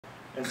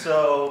And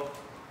so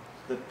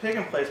the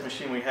pick-and-place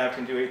machine we have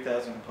can do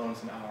 8,000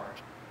 components an hour.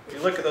 If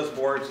you look at those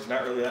boards, there's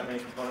not really that many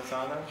components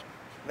on them.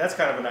 And that's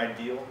kind of an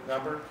ideal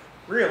number.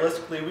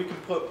 Realistically, we can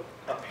put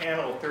a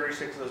panel of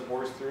 36 of those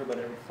boards through about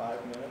every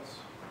 5 minutes.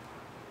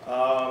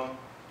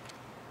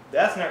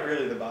 That's not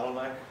really the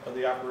bottleneck of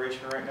the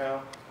operation right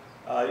now.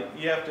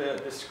 You have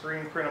to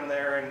screen print them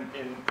there,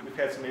 and we've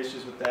had some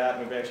issues with that,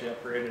 and we've actually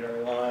upgraded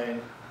our line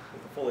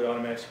with a fully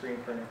automatic screen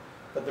printer.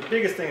 But the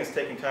biggest thing that's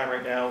taking time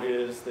right now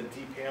is the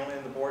depaneling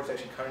of the boards,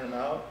 actually cutting them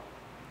out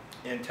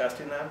and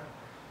testing them.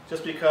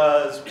 Just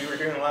because we were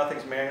doing a lot of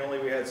things manually,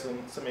 we had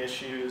some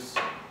issues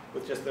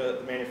with just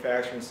the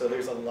manufacturing, so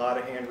there's a lot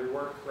of hand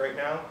rework right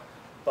now.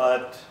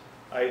 But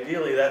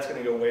ideally, that's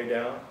going to go way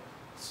down.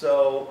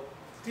 So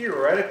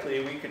theoretically,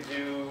 we could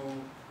do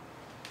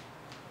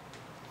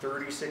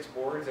 36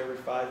 boards every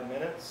 5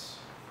 minutes,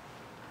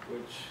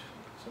 which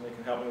somebody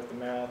can help me with the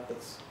math.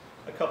 That's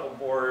a couple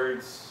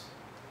boards.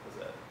 What is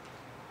that?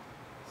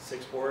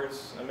 6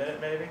 boards a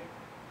minute, maybe.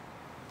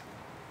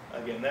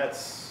 Again,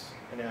 that's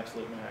an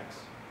absolute max.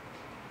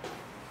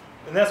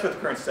 And that's with the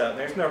current setup.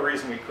 There's no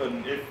reason we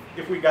couldn't.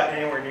 If we got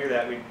anywhere near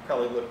that, we'd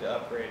probably look to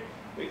upgrade.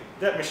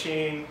 That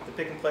machine, the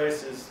pick and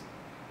place, is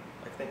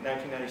I think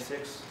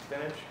 1996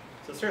 vintage.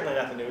 So it's certainly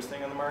not the newest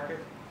thing on the market.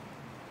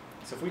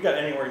 So if we got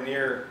anywhere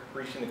near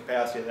reaching the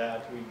capacity of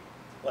that, we'd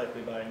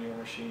likely buy a newer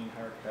machine,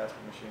 higher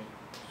capacity machine.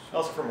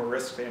 Also from a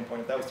risk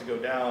standpoint, if that was to go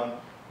down,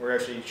 we're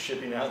actually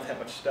shipping out that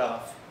much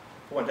stuff.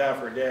 If it went down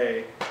for a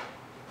day,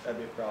 that'd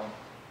be a problem.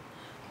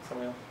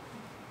 Somebody else?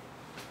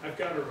 I've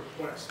got a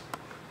request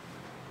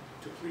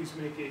to please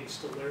make a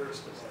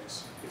Stellaris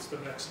device. It's the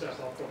next step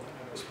up on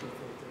the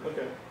MS430.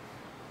 Okay.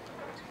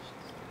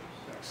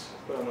 Thanks.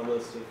 Put on the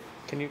list of.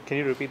 Can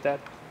you repeat that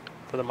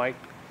for the mic?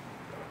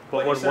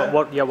 What device?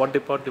 He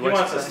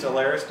wants a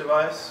Stellaris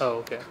device. Oh,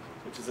 okay.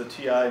 Which is a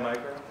TI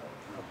micro.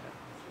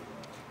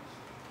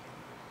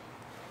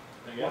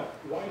 Okay.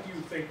 Why do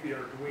you think the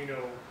Arduino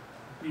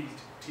beat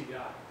TI?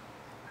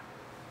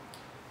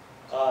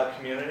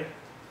 Community.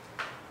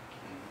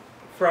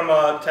 From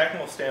a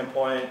technical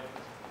standpoint,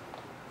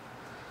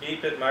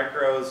 8-bit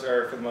micros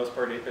are, for the most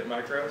part, 8-bit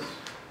micros.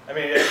 I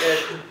mean,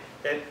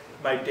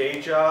 my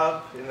day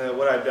job,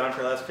 what I've done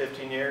for the last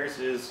 15 years,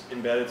 is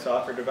embedded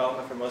software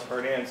development for the most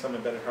part, and some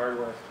embedded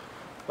hardware.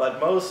 But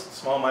most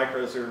small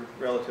micros are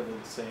relatively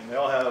the same. They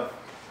all have,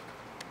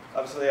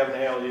 obviously they have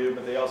an ALU,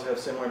 but they also have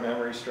similar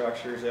memory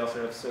structures. They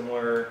also have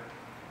similar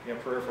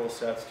peripheral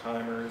sets,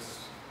 timers,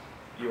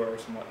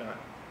 UARTs, and whatnot.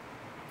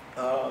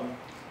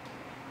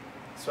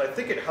 So I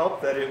think it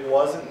helped that it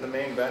wasn't the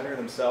main vendor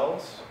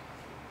themselves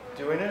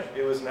doing it.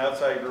 It was an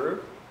outside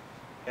group.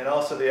 And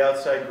also the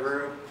outside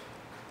group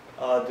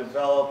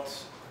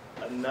developed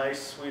a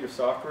nice suite of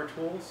software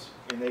tools,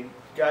 and they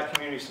got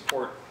community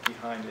support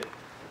behind it.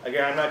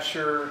 Again, I'm not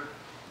sure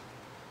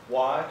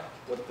what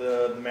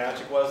the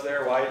magic was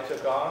there, why it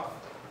took off,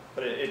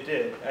 but it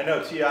did. I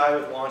know TI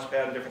with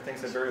Launchpad and different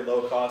things have very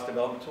low cost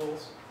development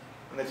tools.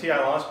 And the TI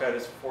Launchpad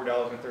is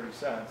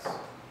 $4.30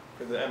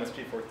 for the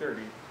MSP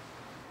 430.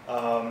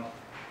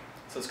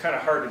 So it's kind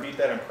of hard to beat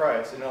that in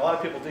price. And a lot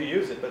of people do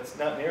use it, but it's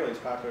not nearly as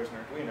popular as an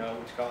Arduino,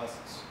 which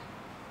costs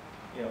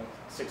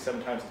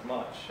 6-7 times as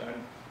much.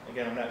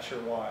 Again, I'm not sure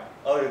why,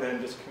 other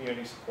than just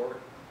community support.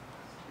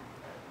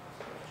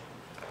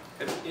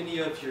 Have any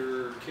of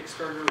your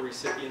Kickstarter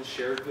recipients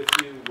shared with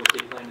you what they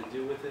plan to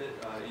do with it?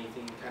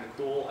 Anything kind of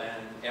cool?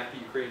 And after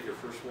you created your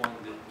first one,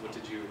 what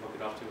did you hook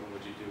it up to, and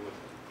what did you do with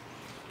it?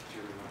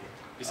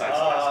 Besides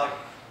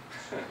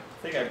testing. I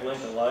think I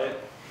blinked a light.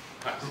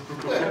 Yeah,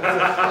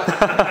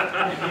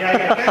 I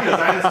kind of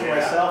designed this for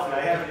myself, and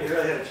I haven't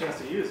really had a chance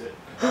to use it.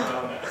 I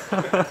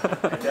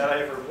doubt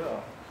I ever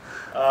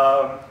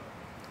will.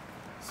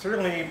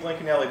 Certainly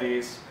blinking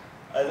LEDs.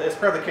 As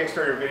part of the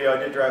Kickstarter video, I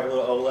did drive a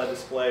little OLED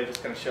display,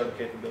 just kind of show the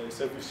capabilities.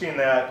 So if you've seen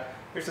that,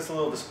 there's just a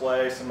little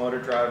display, some motor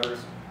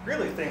drivers,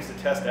 really things to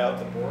test out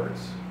the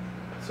boards.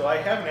 So I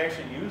haven't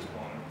actually used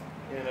one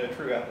in a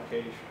true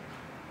application,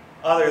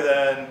 other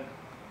than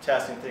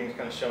testing things,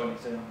 kind of showing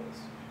examples.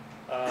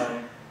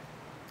 In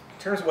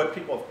terms of what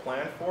people have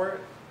planned for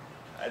it,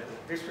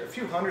 there's a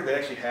few hundred that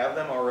actually have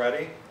them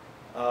already.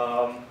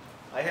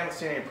 I haven't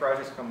seen any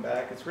projects come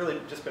back. It's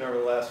really just been over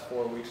the last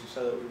 4 weeks or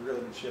so that we've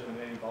really been shipping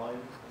any volume,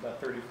 about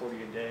 30,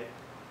 40 a day.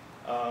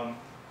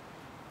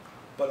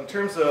 But in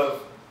terms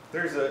of,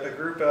 there's a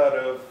group out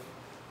of,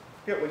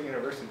 I forget what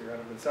university they're out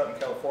of, it's out in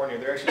California.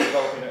 They're actually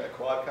developing a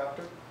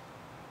quadcopter.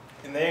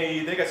 And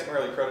they got some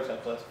early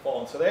prototypes last fall.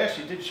 And so they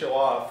actually did show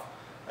off,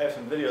 I have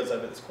some videos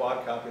of it, this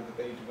quadcopter that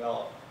they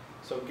developed.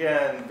 So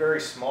again,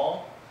 very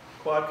small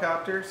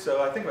quadcopter,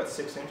 so I think about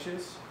 6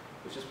 inches,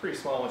 which is pretty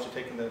small once you're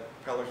taking the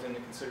propellers into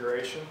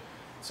consideration.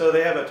 So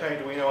they have a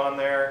TinyDuino on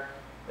there.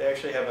 They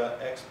actually have an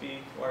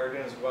XB wired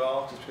in as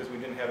well, just because we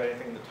didn't have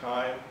anything at the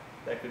time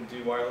that could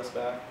do wireless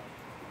back.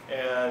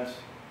 And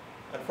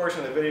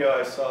unfortunately, the video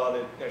I saw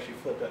that actually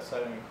flipped that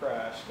side and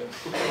crashed.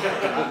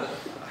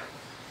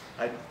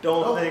 I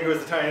don't think it was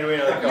the TinyDuino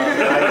that caused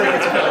it.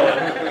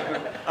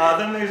 I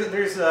think it's then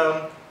there's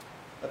a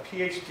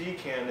PhD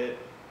candidate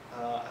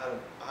out of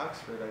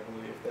Oxford, I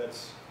believe,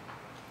 that's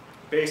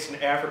based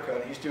in Africa,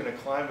 and he's doing a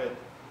climate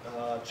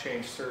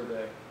change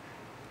survey.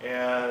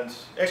 And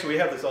actually, we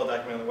have this all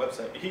documented on the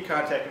website. He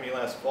contacted me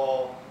last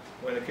fall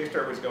when the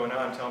Kickstarter was going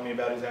on, telling me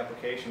about his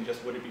application,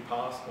 just would it be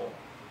possible.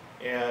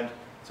 And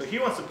so he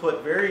wants to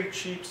put very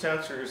cheap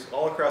sensors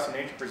all across a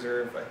nature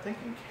preserve, I think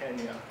in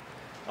Kenya.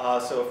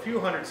 So a few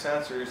hundred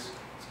sensors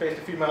spaced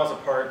a few miles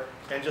apart,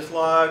 and just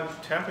log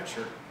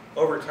temperature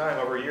over time,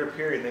 over a year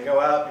period. Then go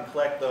out and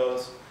collect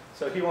those.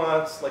 So he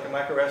wants like a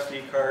micro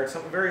SD card,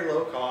 something very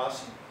low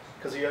cost,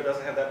 because he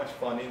doesn't have that much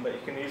funding, but you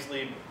can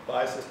easily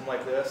buy a system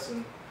like this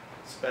and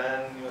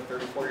spend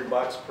 30, 40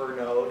 bucks per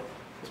node.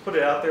 Just put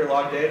it out there,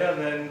 log data,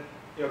 and then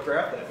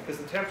graph that,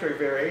 because the temperature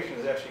variation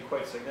is actually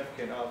quite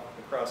significant out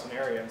across an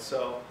area. And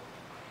so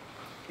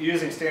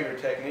using standard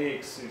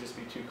techniques would just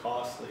be too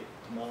costly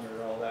to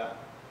monitor all that,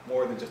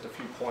 more than just a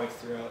few points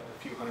throughout a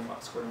few hundred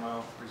square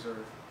mile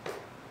reserve.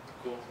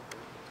 Cool.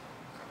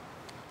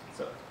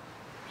 So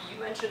you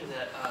mentioned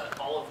that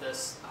all of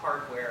this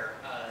hardware,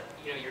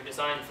 your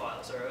design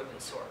files are open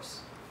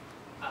source.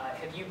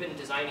 Have you been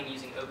designing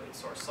using open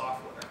source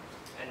software,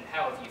 and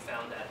how have you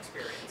found that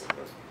experience?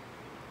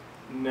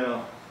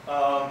 no.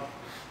 The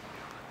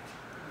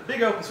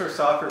big open source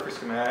software for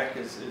schematic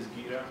is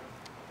Geigel.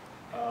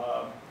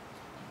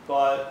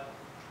 But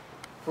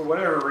for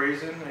whatever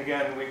reason,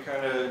 again, we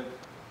kind of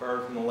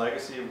borrowed from the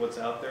legacy of what's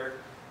out there.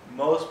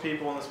 Most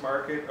people in this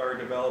market are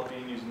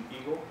developing using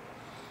Geigel,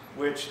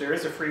 which there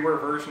is a freeware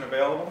version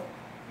available.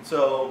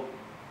 So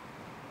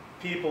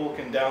people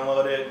can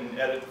download it and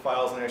edit the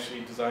files and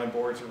actually design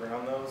boards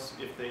around those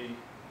if they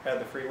have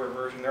the freeware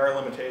version. There are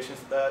limitations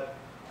to that.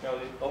 They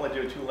only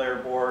do a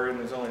 2-layer board and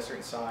there's only a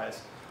certain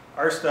size.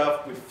 Our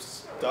stuff, we've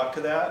stuck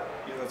to that,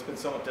 even though it's been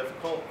somewhat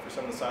difficult for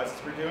some of the sizes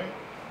we're doing,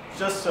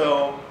 just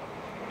so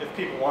if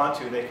people want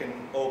to, they can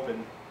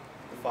open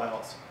the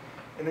files.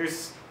 And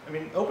there's,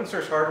 open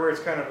source hardware is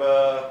kind of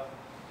a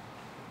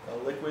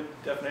liquid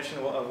definition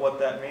of what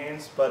that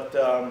means, but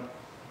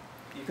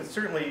you can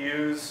certainly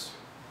use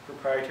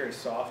proprietary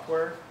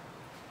software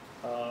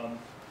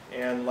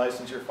and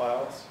license your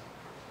files.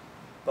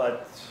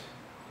 But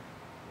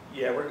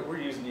yeah, we're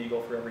using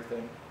Geigel for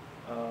everything,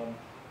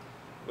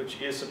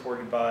 which is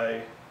supported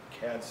by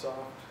CADsoft,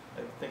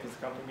 I think is the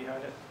company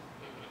behind it.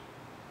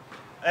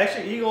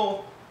 Actually,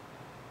 Geigel,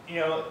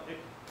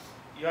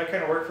 I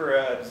kind of work for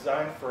a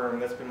design firm,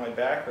 that's been my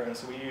background,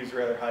 so we use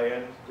rather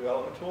high-end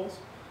development tools.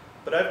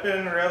 But I've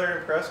been rather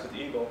impressed with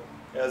Geigel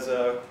as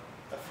a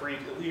free,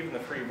 even the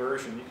free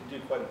version. You can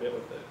do quite a bit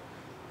with it.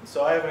 And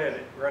so I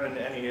haven't run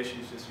into any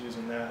issues just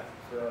using that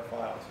for our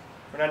files.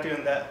 We're not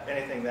doing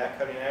anything that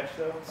cutting edge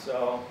though,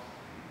 so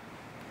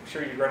I'm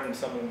sure you'd run into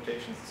some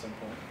limitations at some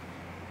point.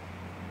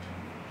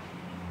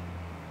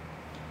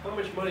 How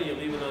much money are you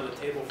leaving on the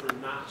table for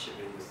not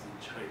shipping this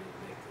in China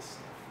to make this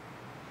stuff?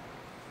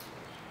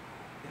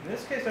 In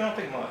this case, I don't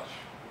think much.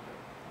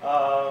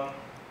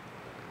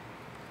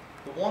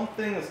 The one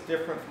thing that's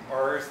different from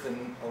ours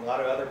than a lot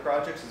of other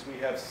projects is we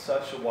have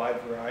such a wide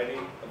variety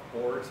of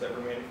boards that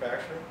we're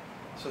manufacturing.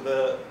 So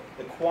the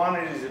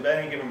quantities of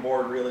any given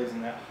board really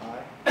isn't that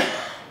high.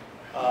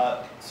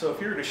 So if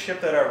you were to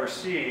ship that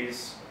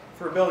overseas,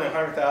 if we're building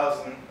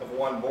 100,000 of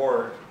one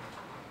board,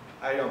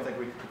 I don't think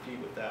we could compete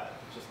with that,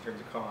 just in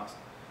terms of cost.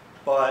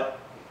 But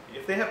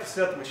if they have to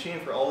set up the machine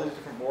for all these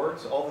different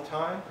boards all the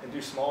time and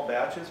do small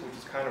batches, which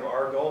is kind of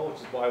our goal, which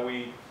is why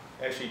we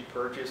actually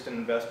purchased and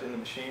invested in the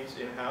machines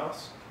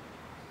in-house,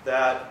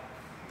 that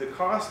the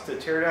cost to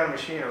tear down a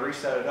machine and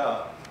reset it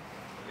up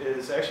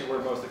is actually where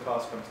most of the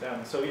cost comes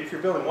down. So if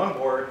you're building one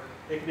board,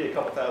 it could be a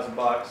couple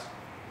 $1,000s.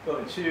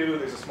 Building two,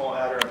 there's a small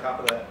adder on top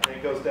of that, and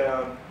it goes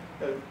down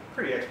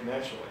pretty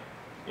exponentially,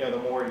 the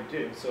more you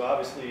do. So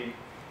obviously,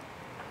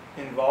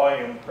 in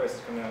volume,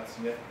 prices come down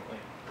significantly.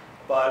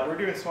 But we're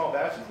doing small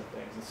batches of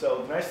things. And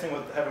so the nice thing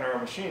with having our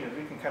own machine is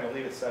we can kind of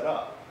leave it set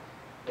up.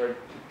 Where a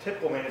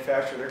typical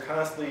manufacturer, they're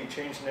constantly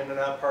changing in and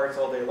out parts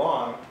all day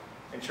long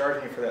and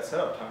charging you for that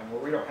setup time.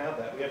 Well, we don't have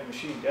that. We have a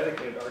machine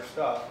dedicated to our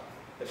stuff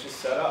that's just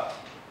set up.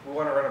 If we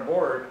want to run a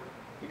board,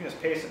 we can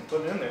just paste it and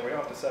put it in there. We don't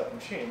have to set up a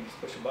machine.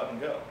 Just push a button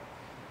and go.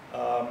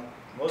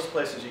 Most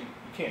places, you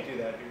can't do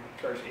that. You're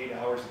charged 8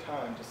 hours a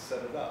time just to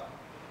set it up.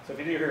 So if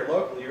you do it here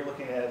locally, you're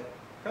looking at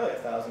probably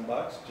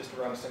 $1,000 just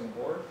to run a single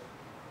board,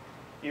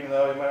 even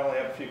though you might only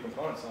have a few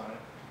components on it.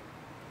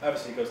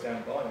 Obviously, it goes down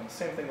in volume.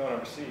 Same thing going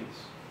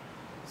overseas.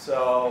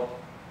 So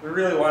we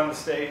really wanted to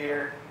stay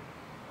here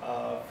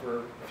for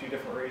a few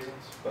different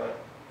reasons, but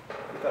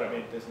we thought it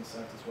made business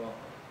sense as well.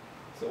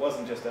 So it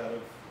wasn't just out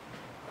of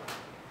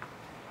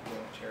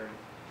charity.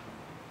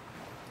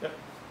 Yep.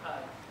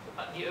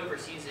 The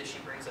overseas issue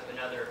brings up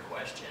another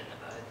question.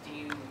 Do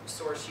you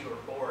source your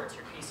boards,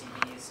 your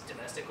PCBs,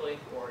 domestically,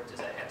 or does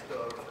that have to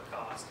go over for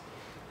cost?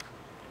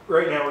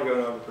 Right now we're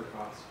going over for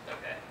cost.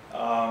 Okay.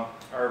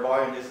 Our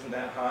volume isn't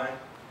that high,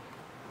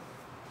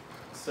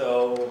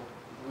 so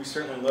we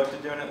certainly looked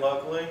at doing it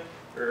locally,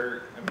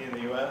 or in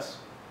the US.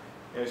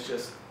 It's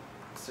just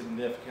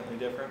significantly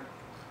different,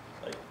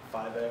 like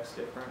 5x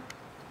different,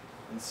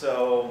 and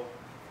so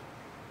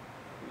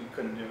we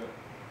couldn't do it.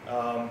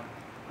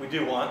 we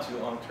do want to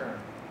long term.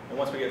 And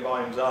once we get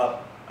volumes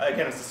up,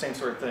 again, it's the same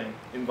sort of thing.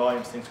 In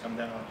volumes, things come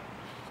down.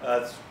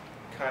 It's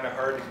kind of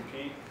hard to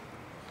compete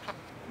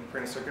in the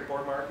printed circuit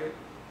board market.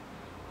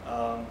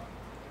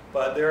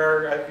 But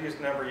I've used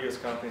a number of US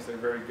companies that are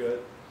very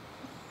good.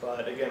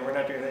 But again, we're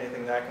not doing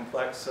anything that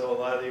complex, so a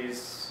lot of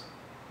these,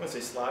 I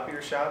wouldn't say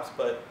sloppier shops,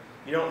 but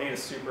you don't need a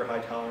super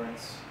high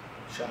tolerance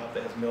shop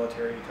that has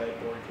military type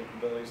board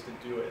capabilities to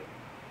do it.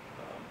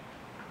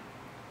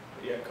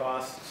 But yeah,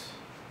 cost,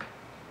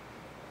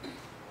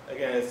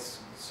 again, it's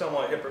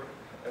somewhat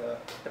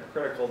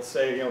hypocritical to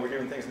say, we're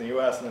doing things in the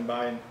US and then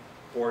buying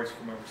boards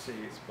from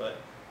overseas, but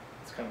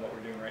it's kind of what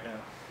we're doing right now.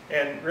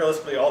 And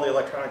realistically, all the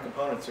electronic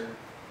components are,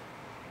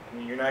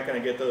 you're not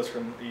going to get those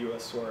from the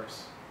US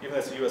source. Even though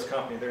it's a US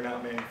company, they're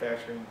not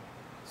manufacturing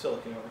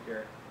silicon over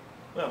here.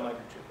 Well,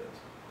 microchip is.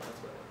 That's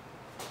about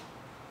it.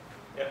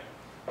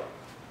 Yeah.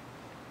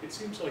 It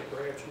seems like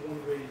perhaps one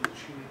way you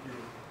achieve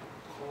your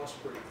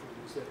cost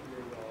breakthrough is that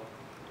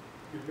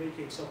you're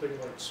making something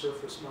like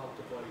surface mount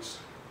device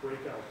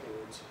breakout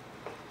boards.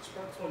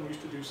 Smartphone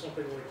used to do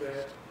something like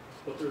that,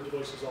 but their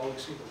devices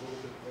always seemed a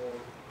little bit more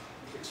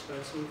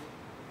expensive.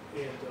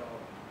 And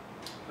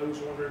I was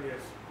wondering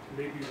if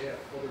maybe you have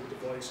other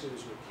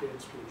devices or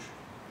kits which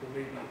will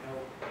maybe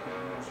help the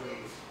user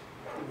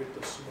with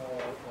the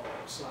small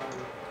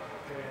solder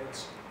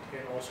pads,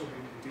 and also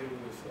maybe deal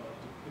with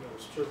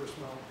surface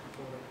mount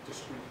component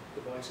discrete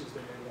devices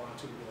they may want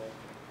to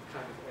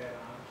kind of add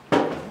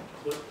on.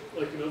 But,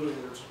 like in other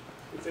words,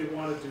 if they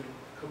wanted to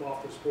come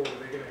off this board,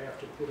 are they going to have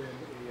to put in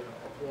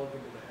a plug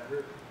into the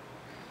header?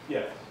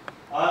 Yes.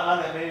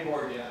 On that main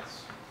board,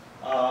 yes.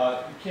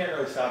 You can't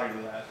really solder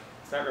to that.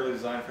 It's not really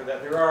designed for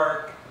that. You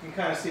can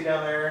kind of see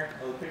down there,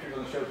 the picture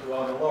doesn't show too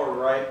well, in the lower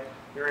right,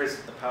 there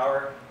is the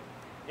power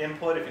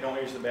input. If you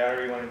don't use the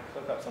battery, you want to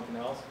hook up something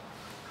else.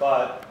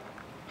 But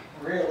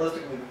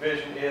realistically, the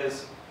vision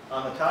is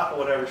on the top of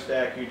whatever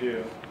stack you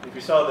do. If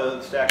you saw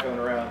the stack going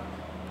around,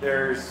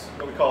 there's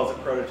what we call a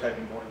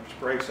prototyping board, which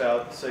breaks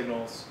out the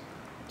signals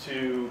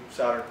to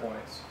solder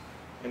points.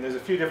 And there's a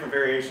few different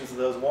variations of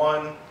those.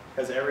 One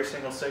has every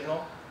single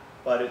signal,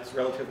 but it's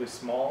relatively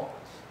small.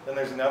 Then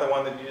there's another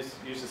one that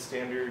uses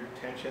standard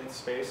tension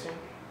spacing,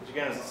 which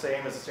again is the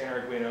same as the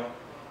standard Arduino.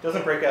 It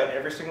doesn't break out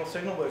every single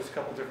signal, but there's a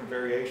couple different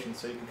variations,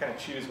 so you can kind of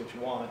choose what you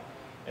want.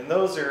 And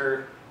those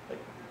are like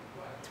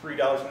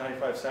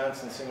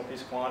 $3.95 in single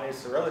piece quantities,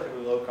 so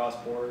relatively low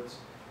cost boards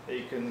that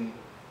you can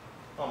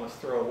almost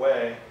throw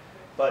away.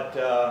 But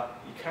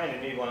you kind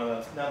of need one of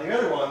those. Now the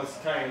other one, this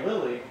Tiny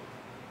Lily,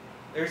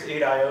 there's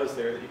 8 IOs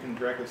there that you can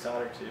directly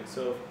solder to.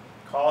 So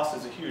if cost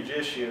is a huge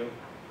issue,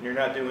 and you're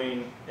not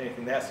doing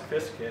anything that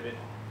sophisticated,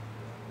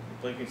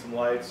 blinking some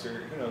lights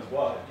or who knows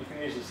what, you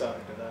can easily solder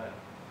to that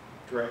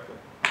directly.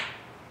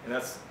 And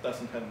that's less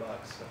than $10.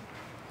 So.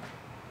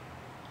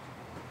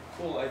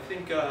 Cool. I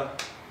think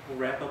we'll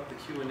wrap up the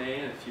Q&A,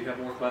 and if you have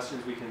more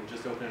questions, we can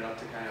just open it up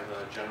to kind of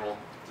a general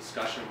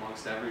discussion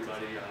amongst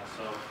everybody.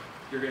 So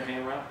you're going to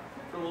hang around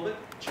for a little bit,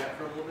 chat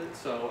for a little bit.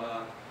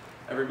 So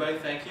everybody,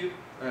 thank you,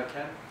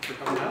 Ken, for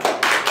coming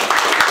out.